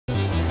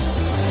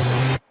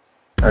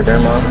Are there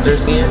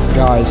monsters here?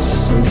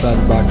 Guys, inside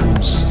the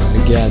Backrooms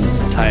again.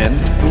 Tie in.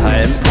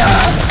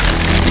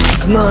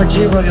 Come on,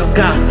 Jiro, you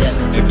got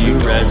this. If you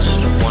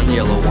reds, one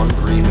yellow, one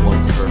green,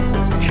 one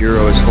purple.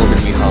 Jiro is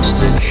holding me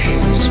hostage.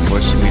 He's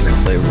forcing me to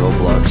play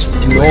Roblox.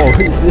 No.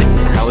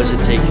 How is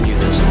it taking you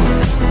this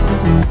long?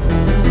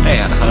 Hey,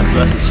 how's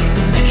that?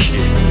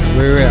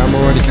 Wait, I'm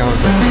already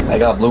counting. I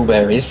got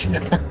blueberries.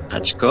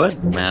 That's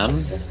good,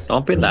 man.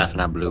 Don't be laughing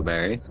at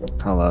Blueberry.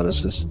 How loud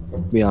is this?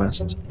 Be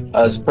honest.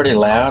 It's pretty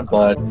loud,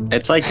 but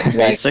It's like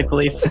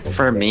basically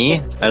for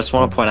me, I just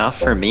want to point out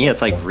for me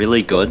it's like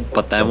really good,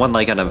 but then when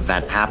like an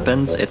event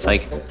happens, it's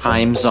like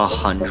times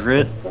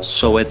 100,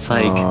 so it's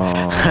like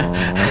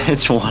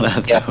it's one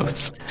of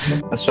those.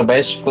 so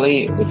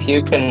basically, if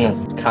you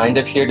can kind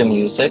of hear the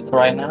music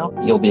right now,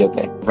 you'll be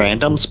okay.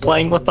 Random's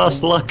playing with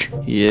us, look.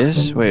 He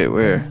is? Wait,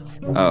 where?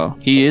 Oh,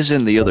 he is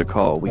in the other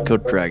call. We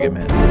could drag him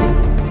in.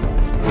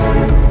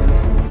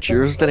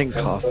 Jiro's getting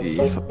coffee.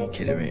 You fucking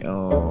kidding me?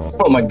 Oh.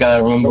 Oh my god,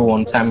 I remember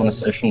one time on a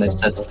session they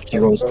said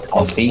Jiro's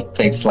coffee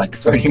takes like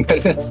 30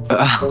 minutes.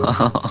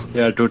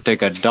 You have to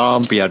take a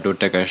dump, you have to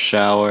take a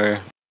shower.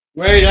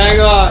 Wait, hang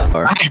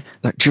on.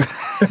 You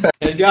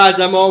Hey guys,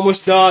 I'm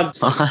almost done.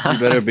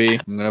 better be.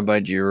 I'm gonna buy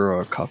Jiro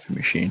a coffee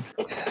machine.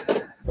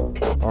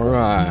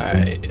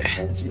 Alright.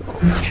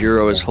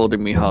 Jiro is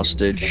holding me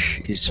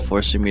hostage. He's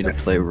forcing me to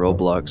play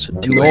Roblox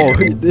at 2 No,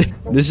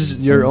 a.m. this is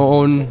your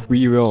own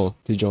free will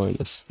to join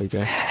us,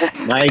 okay?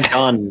 My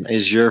gun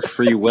is your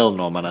free will,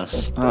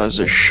 Nominus. Oh, it's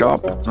a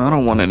shop. I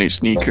don't want any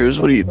sneakers.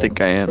 What do you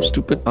think I am,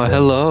 stupid? Oh,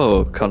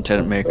 hello,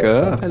 content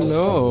maker.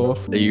 Hello.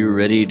 Are you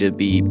ready to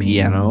be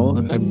piano?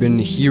 I've been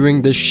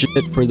hearing this shit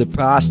for the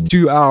past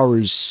 2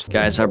 hours.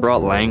 Guys, I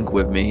brought Lang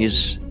with me.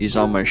 He's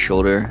on my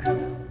shoulder.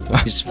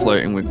 He's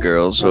flirting with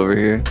girls over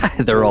here.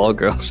 They're all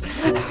girls.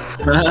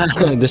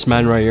 This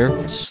man right here.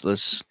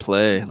 Let's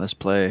play. Let's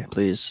play.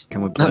 Please.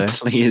 Can we play?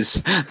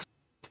 Please.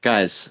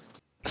 Guys,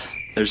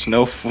 there's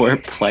no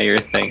 4-player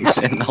things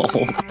in the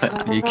whole thing.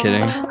 Are you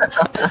kidding?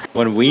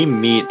 When we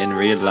meet in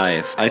real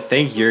life, I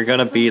think you're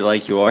gonna be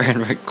like you are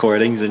in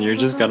recordings and you're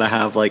just gonna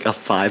have like a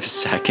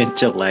 5-second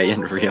delay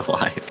in real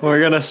life. We're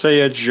gonna say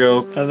a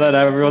joke and then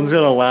everyone's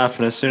gonna laugh,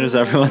 and as soon as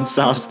everyone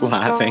stops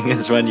laughing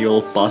is when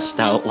you'll bust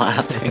out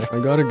laughing. I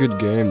got a good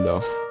game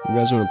though. You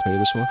guys want to play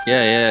this one?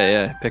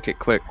 Yeah. Pick it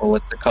quick. Well,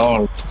 what's it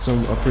called? It's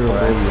up here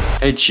above you.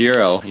 Hey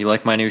Jiro, you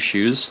like my new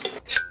shoes?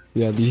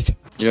 Yeah, dude.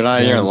 You're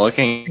not even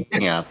looking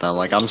at them,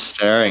 like I'm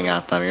staring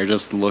at them. You're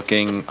just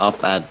looking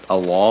up at a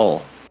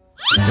wall.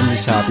 I'm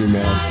just happy,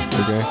 man.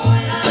 Okay.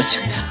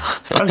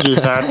 I'm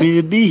just happy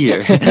to be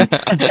here.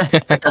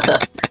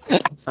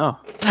 Oh.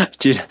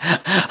 Dude,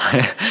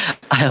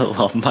 I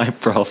love my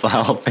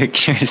profile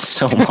pictures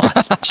so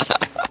much.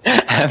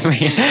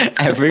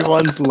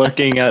 Everyone's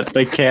looking at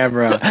the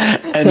camera,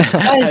 and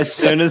as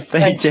soon as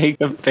they take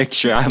the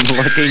picture, I'm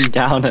looking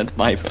down at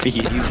my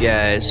feet. You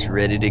guys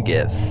ready to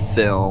get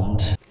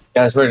filmed?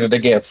 Guys, ready to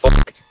get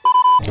fucked?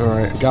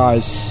 Alright,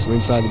 guys. We're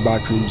inside the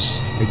Backrooms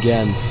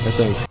again, I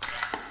think.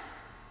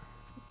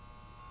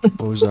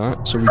 What was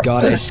that? So we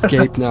gotta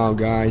escape now,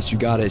 guys. You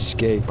gotta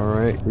escape,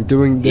 alright? We're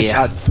doing this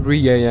at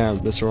 3 a.m.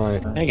 That's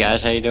right. Hey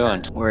guys, how you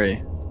doing? Where are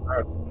you?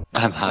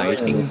 I'm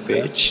hiding,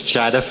 bitch.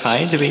 Try to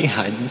find me.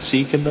 Hide and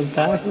seek in the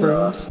back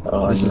rooms.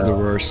 Oh, This is no. the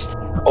worst.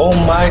 Oh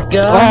my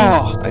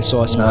god! Oh! I saw a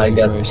No, I smiling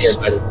got face. scared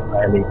by the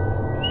smiley.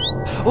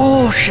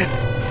 Oh shit!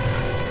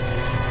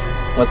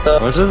 What's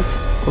up? What is?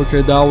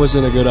 Okay, that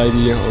wasn't a good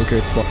idea. Okay,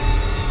 fuck.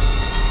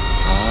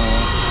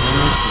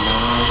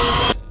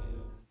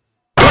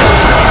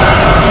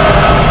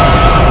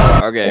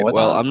 Okay, What?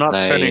 well, I'm not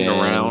turning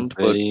around,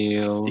 but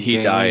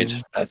he died.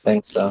 I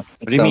think so.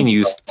 What do you mean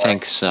you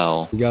think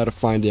so? You gotta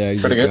find the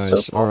exit, Pretty good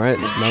guys. so far. Alright,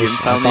 nice.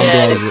 I found found the the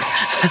exit. exit.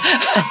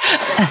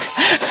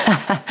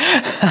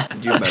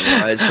 Did you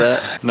memorize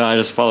that? No, I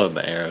just followed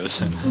the arrows.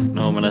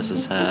 Nominus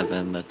is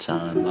having the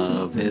time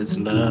of his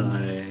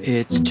life.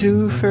 It's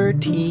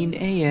 2:13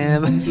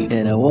 a.m.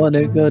 and I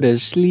wanna go to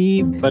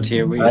sleep. But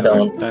here we I are.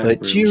 don't.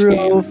 But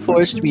Jiro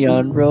forced me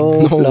on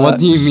Roblox. No, what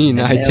do you mean?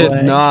 I and did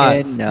now not.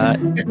 I cannot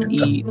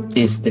eat.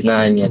 This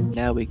denying it.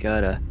 Now we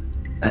gotta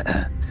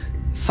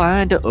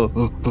find a.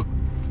 Oh,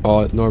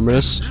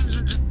 Normus.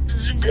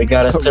 We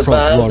gotta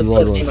survive Run, the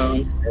run, pussy run.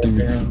 monster.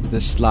 Dude,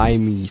 the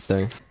slimy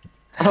thing.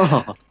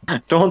 Oh,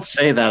 don't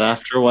say that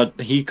after what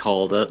he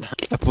called it.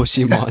 A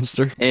pussy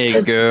monster.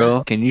 Hey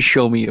girl, can you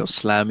show me your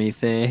slimy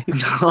thing?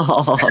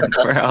 Oh,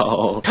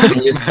 bro.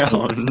 Can you,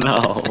 Oh,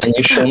 no. can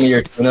you show me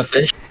your tuna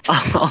fish?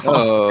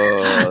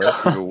 Oh,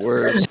 that's the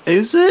worst.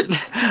 Is it?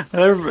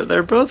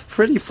 They're both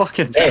pretty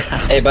fucking Hey,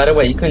 bad. hey, by the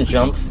way, you can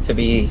jump to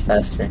be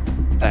faster.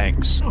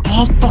 Thanks.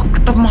 Oh,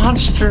 fuck, the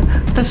monster.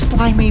 The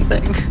slimy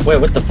thing. Wait,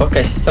 what the fuck?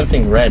 I see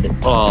something red.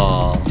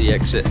 Oh. The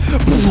exit.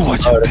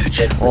 Oh, that's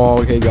it. Oh,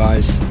 okay,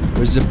 guys.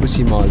 Where's the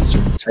pussy monster?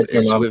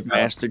 It's with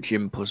Master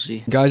Jim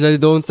Pussy. Guys, I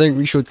don't think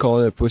we should call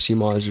it a pussy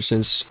monster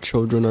since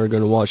children are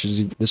gonna watch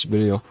this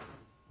video.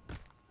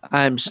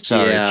 I'm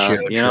sorry, Yeah,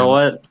 children. you know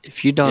what?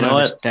 If you don't You know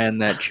what?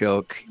 understand that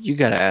joke, you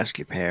gotta ask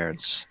your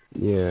parents.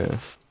 Yeah.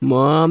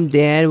 Mom,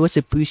 Dad, what's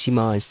a pussy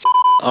monster?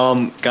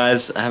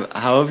 Guys,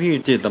 how have you,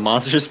 dude? The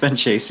monster's been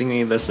chasing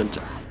me this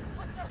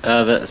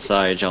entire.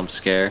 Sorry, jump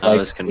scare. I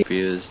was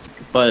confused.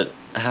 But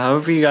how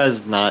have you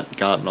guys not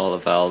gotten all the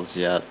valves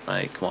yet?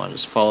 Like, come on,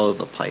 just follow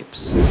the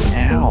pipes.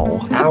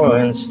 Ow. Ow,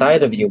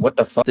 inside of you. What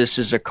the fuck? This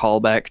is a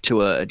callback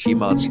to a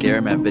Gmod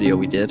scare map video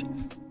we did.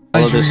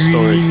 I this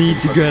story. really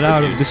need to get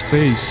out of this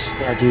place.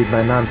 Yeah, dude,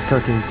 my mom's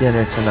cooking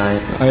dinner tonight.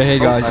 Oh, hey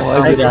guys.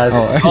 Hi, guys.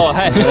 Oh,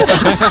 hey.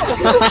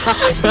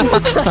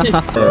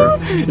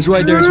 it's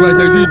right there,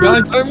 dude,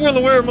 man. I'm well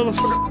aware,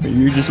 motherfucker. Are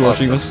you just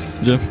watching this,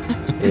 Jeff?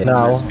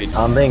 No,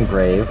 I'm being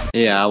brave.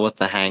 Yeah, with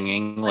the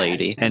hanging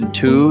lady. And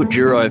two,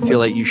 Jiro, I feel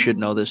like you should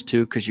know this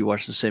too, because you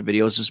watch the same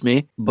videos as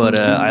me. But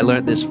I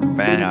learned this from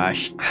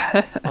Vanash.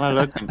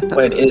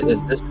 Wait,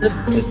 is this it?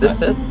 Is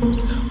this it?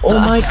 Oh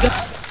my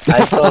god!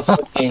 I saw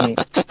fucking.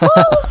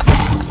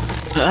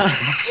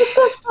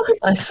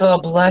 I saw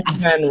a black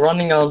man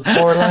running on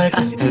 4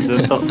 legs. Is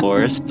it the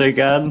forest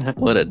again?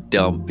 What a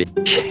dumb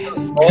bitch.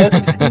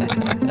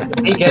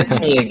 He gets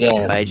me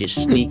again. I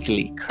just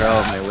sneakily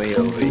crawl my way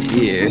over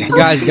here.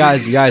 Guys, Are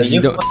you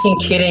you don't. fucking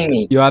kidding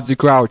me? You have to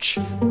crouch.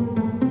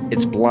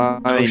 It's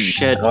blind. Oh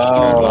shit.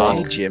 Oh.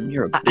 Hey, Jim,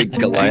 you're a big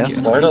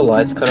Goliath. Where are the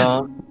lights cut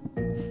off?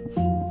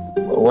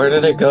 Where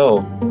did it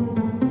go?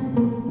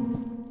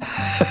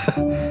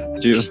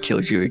 Dude, Just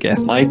killed you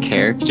again. my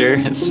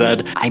character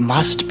said, I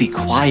must be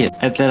quiet.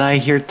 And then I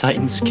hear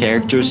Titan's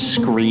character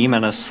scream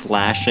and a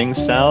slashing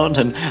sound,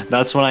 and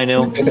that's when I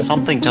know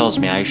something tells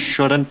me I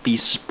shouldn't be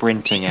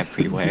sprinting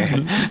everywhere.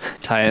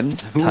 Titan.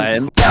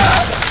 God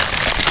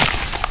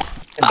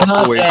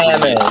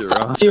damn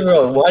it!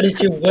 Jiro, why did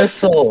you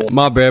whistle?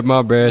 My bad.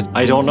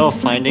 I don't know if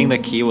finding the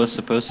key was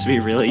supposed to be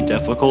really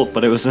difficult,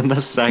 but it was in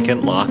the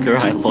second locker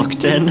I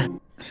looked in.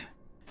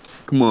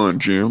 Come on,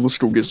 Jim. Let's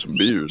go get some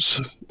beers.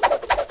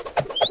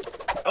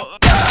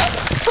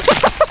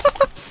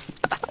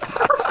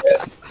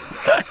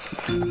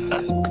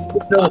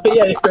 The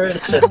way I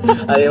heard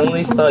it, I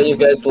only saw you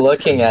guys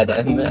looking at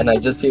him, and I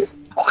just hear.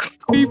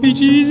 Baby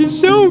Jesus,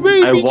 so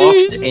baby I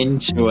walked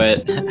into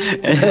it, and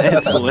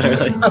it's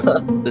literally.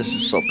 This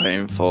is so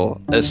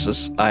painful. This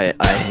is I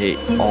hate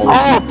all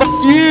Oh, this.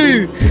 fuck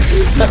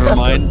you! Never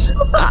mind.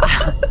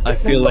 I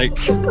feel like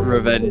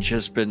revenge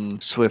has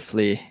been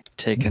swiftly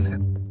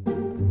taken.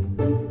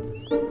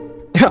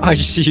 I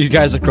just see you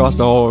guys across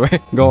the hallway,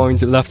 going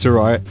to left to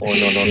right. Oh no.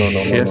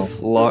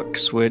 Shift lock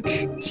switch.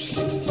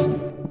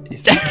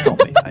 If you kill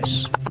me,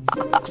 nice.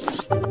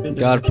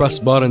 Gotta press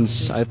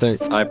buttons, I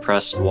think. I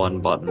pressed one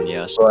button,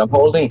 yes. Bro, I'm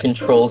holding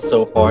control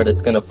so hard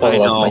it's gonna I fall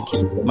know. off my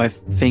keyboard. My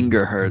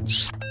finger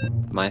hurts.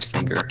 My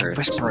finger hurts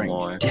Whispering,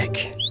 more.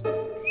 dick.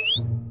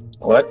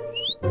 What?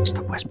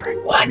 Stop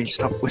whispering. What? I mean,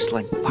 stop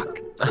whistling. Fuck.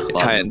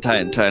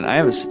 Titan. I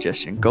have a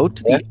suggestion. Go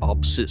to the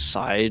opposite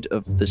side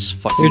of this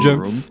fucking Jim.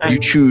 room. You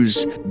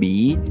choose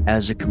me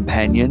as a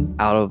companion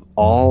out of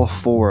all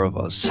 4 of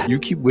us. You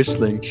keep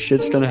whistling.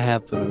 Shit's gonna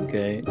happen,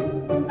 okay?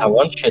 I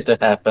want shit to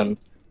happen.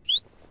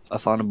 I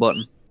found a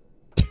button.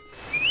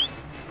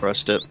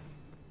 Pressed it.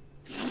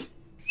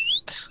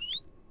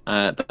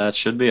 That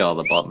should be all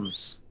the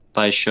buttons.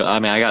 I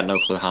mean, I got no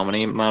clue how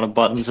many amount of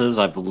buttons is.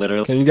 I've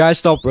literally. Can you guys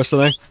stop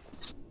whistling?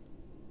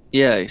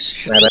 Yeah,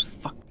 shut the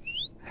fuck.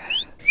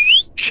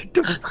 Shut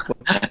the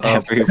fuck.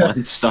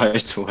 Everyone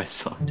starts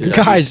whistling. Dude,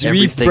 Guys, we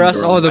everything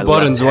pressed all around the my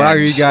buttons. left Why are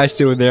hand. you guys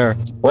still there?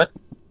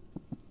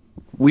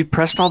 We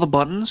pressed all the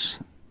buttons?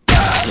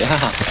 Yeah.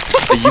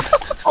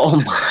 Oh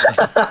my.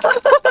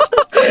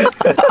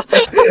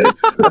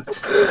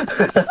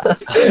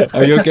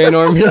 Are you okay,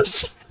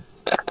 Normus?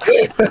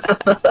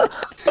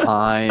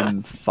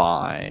 I'm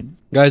fine.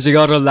 Guys, you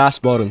got the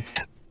last button.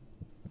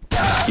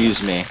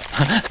 Excuse me.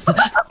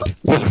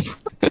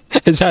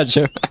 Is that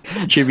Jim?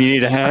 Jim, you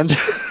need a hand?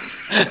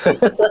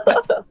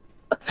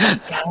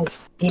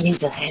 Guys, he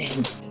needs a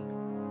hand.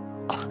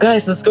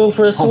 Guys, let's go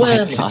for a Oh my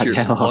swim. God. Your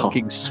Hello.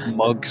 fucking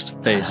smug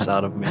face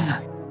out of me.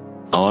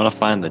 I want to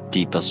find the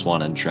deepest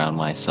one and drown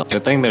myself.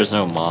 Good thing there's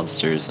no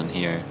monsters in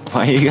here.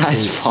 Why are you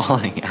guys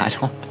falling? I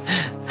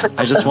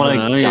just want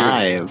No, to you're-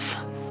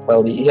 dive.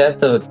 Well, you have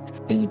the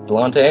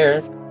blonde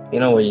hair. You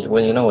know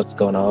when you know what's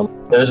going on.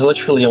 There's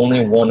literally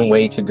only one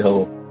way to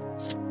go.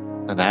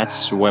 That's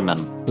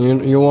swimming. You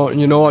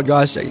know what,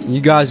 guys? You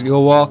guys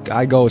go walk,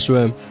 I go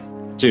swim.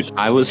 Dude,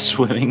 I was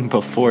swimming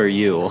before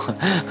you.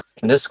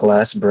 Can this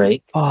glass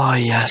break? Oh,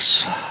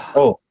 yes.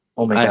 Oh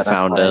my I god!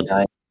 found thought I it.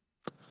 died.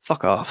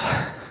 Fuck off.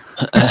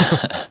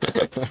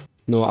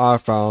 No, I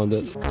found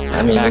it.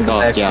 I mean, Back in the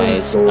off, back room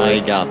guys. door. I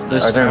got Are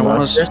this. there I wanna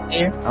monsters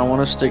here? I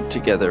want to stick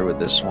together with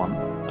this one.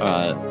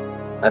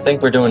 I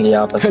think we're doing the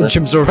opposite.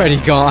 Jim's already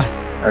gone.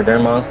 Are there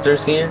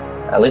monsters here?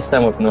 At least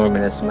I'm with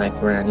Norman as my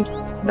friend.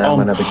 Then I'm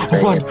gonna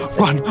betray run, him.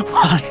 run.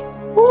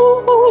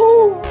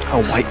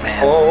 A white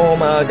man. Oh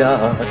my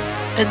god!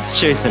 It's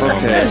chasing Okay.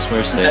 okay. We're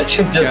I safe.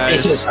 can just see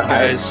his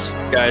eyes.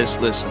 Guys,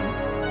 listen.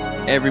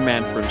 Every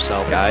man for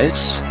himself.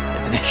 Guys, I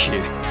have an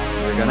issue.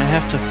 We're gonna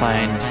have to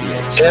find the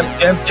exit.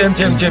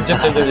 Jim.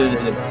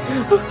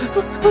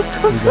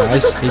 You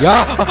guys, you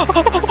got.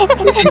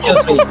 It's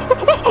just me.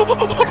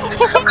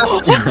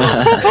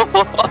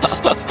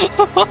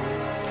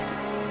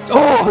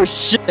 Oh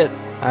shit!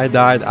 I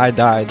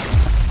died.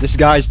 This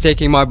guy's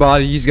taking my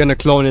body. He's gonna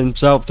clone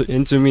himself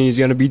into me. He's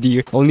gonna be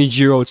the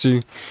Onlyjiro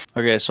too.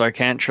 Okay, so I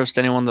can't trust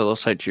anyone that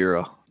looks like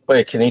Jiro.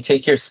 Wait, can he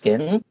take your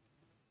skin?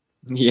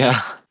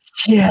 Yeah.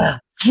 Yeah.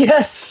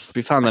 Yes.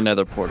 We found the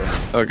nether portal.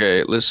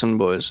 Okay, listen,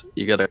 boys.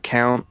 You gotta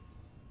count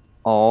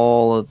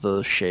all of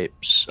the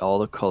shapes, all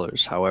the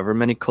colors. However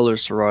many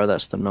colors there are,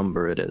 that's the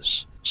number it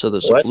is. So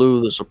there's a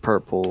blue, there's a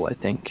purple, I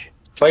think.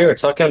 I thought you were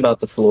talking about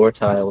the floor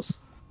tiles.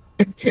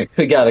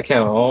 We gotta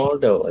count all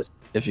those.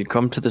 If you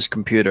come to this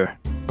computer.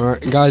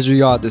 Alright, guys, we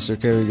got this,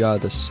 okay? We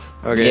got this.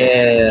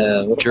 Okay.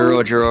 Yeah.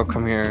 Jiro,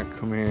 come here.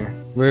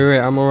 Wait,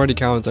 I'm already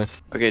counting.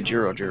 Okay,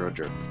 Jiro.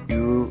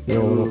 You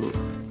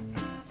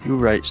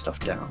write stuff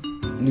down.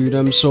 Dude,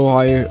 I'm so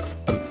high.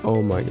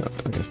 Oh my god,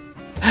 okay.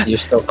 You're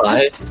so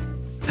high?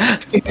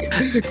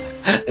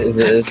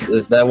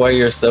 is that why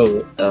you're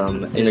so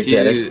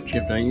energetic?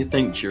 Don't you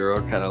think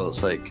Jiro kind of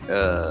looks like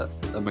a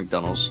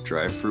McDonald's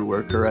drive-thru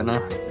worker right now?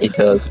 He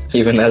does,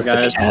 even as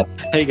the cat.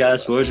 Hey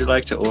guys, what would you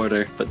like to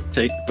order? But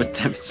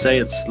say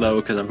it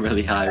slow because I'm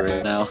really high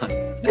right now.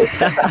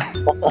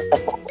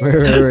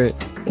 Wait.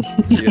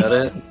 You got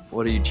it?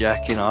 What are you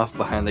jacking off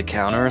behind the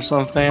counter or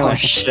something? Oh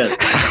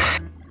shit.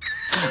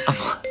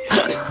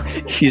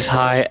 He's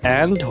high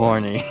and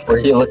horny. Were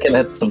you looking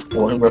at some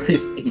porn, bro?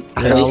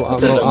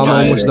 I'm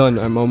almost done.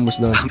 I'm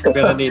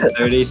gonna need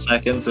 30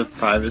 seconds of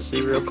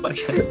privacy real quick.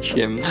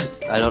 Jim,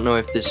 I don't know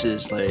if this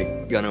is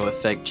like gonna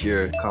affect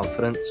your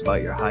confidence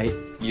about your height.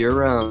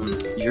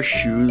 Your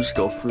shoes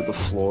go through the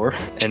floor.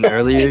 And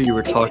earlier you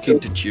were talking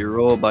to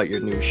Jiro about your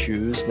new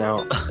shoes.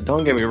 Now,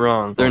 don't get me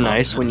wrong, they're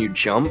nice when you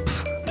jump.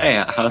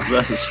 Hey, how's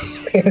this?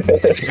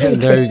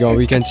 There you go,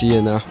 we can see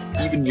it now.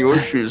 Even your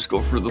shoes go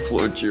through the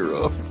floor,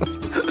 Jiro.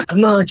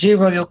 Come on,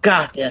 Jiro, you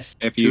got this.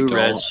 If you Two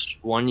reds,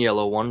 one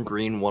yellow, one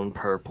green, one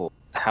purple.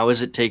 How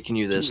is it taking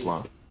you this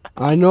long?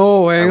 I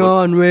know, hang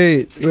on,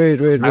 wait.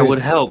 I would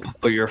help,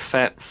 but your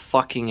fat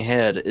fucking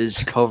head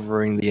is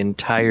covering the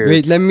entire.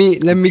 Wait, let me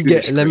get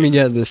this. Let me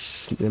get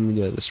this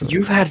right.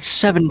 You've had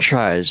 7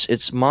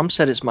 tries. Mom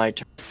said it's my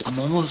turn. I'm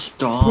almost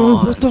Bro,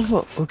 done. what the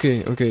fuck?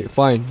 Okay,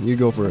 fine, you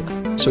go for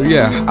it. So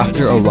yeah,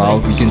 after a while,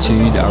 we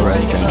continued our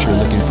adventure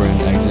looking for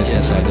an exit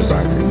inside the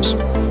backrooms.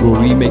 Will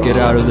we make it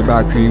out of the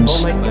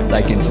backrooms?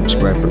 Like and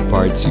subscribe for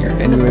part 2.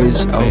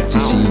 Anyways, I hope to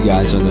see you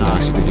guys on the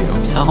next video.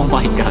 Oh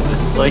my god,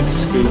 this is like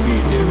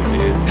Scooby-Doo,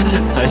 dude.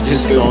 I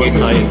just saw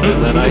Titan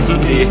and then I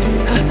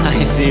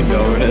see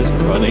Nora's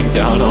running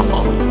down a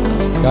hall.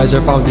 Guys, I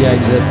found the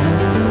exit.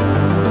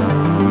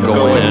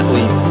 Go in,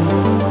 please.